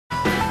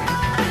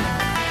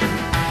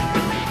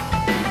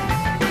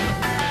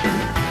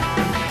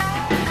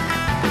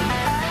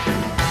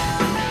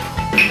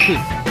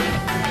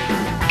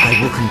I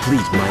will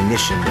complete my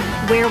mission.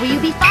 Where will you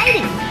be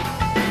fighting?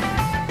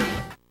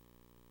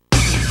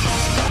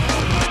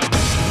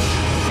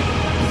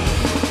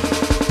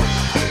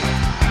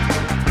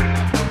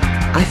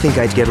 I think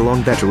I'd get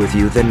along better with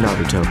you than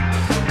Naruto.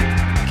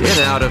 Get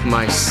out of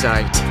my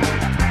sight.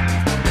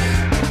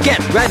 Get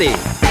ready!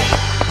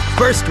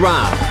 First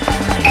round.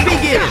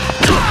 Begin!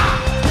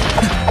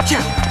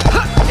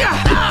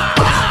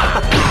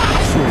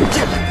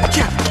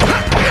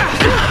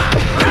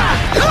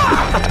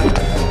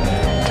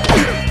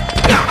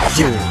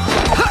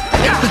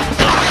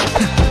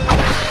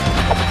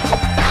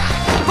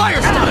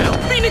 Fire style!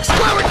 Phoenix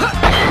flower!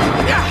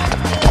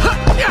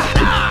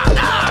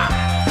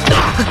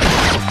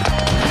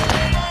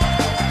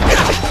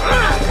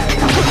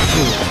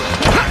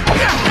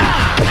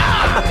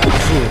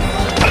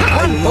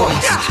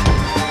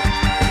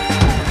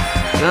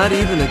 Not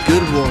even a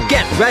good one.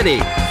 Get ready!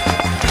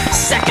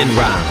 Second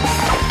round.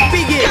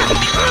 Begin!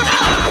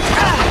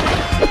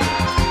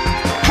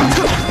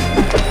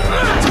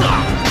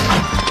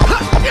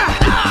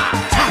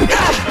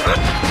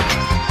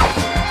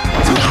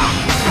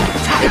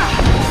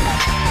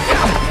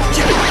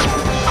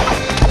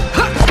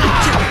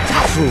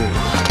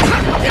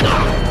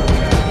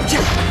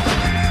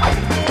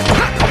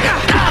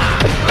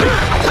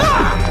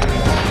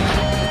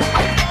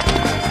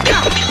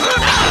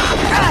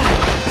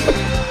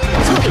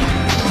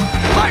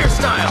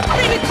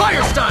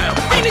 Fire style!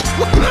 Phoenix!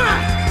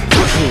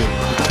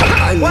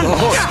 I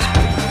lost.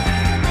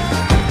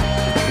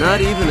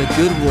 Not even a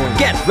good one.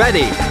 Get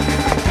ready!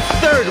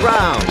 Third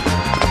round.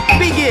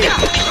 Begin!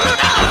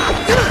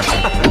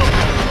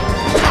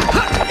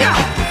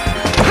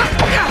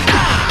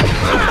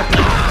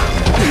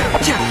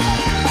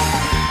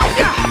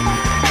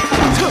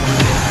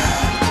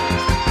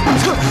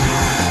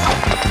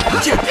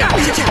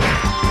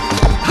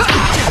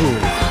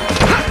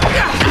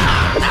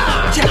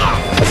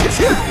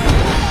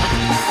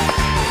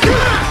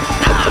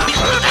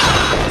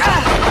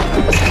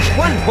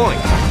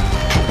 Point.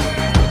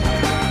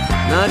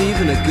 Not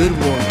even a good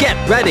one. Get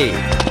ready.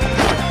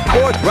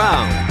 Fourth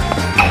round.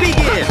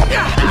 Begin.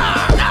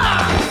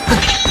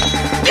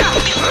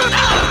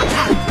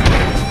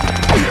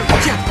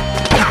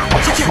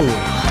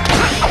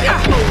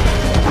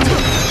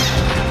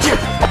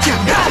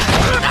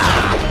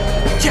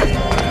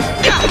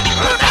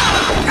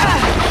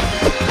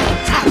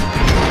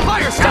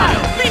 Fire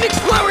style. Phoenix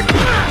flower.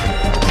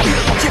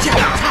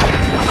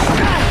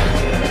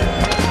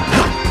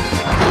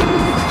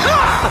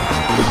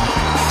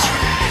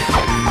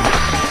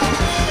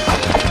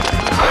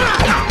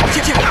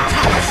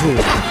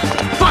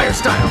 Fire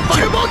style!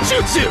 Fireball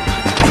jutsu!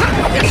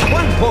 It's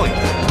 1 point.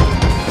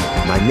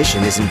 My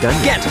mission isn't done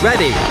yet. Get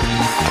ready.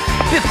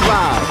 Fifth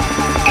round.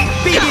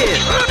 Begin.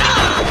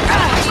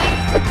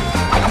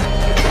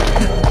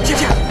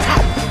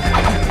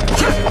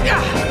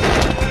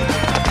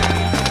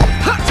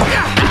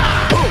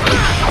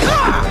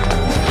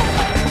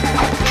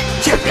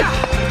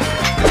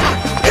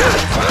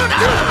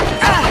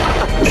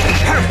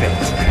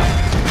 Perfect.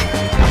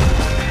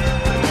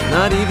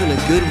 Not even a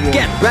good one.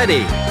 Get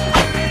ready.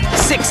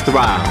 Sixth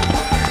round.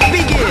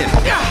 Begin.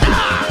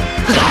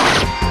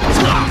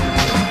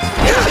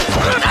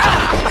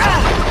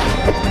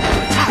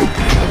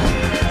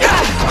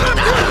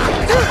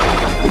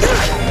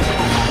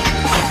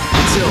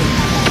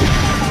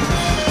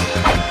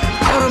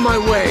 Out of my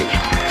way.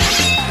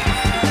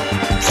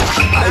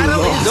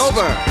 Battle is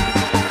over.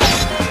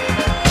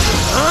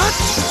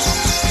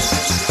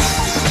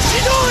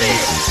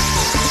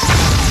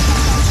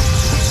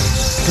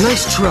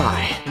 Nice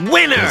try.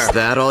 Winner. Is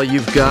that all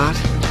you've got?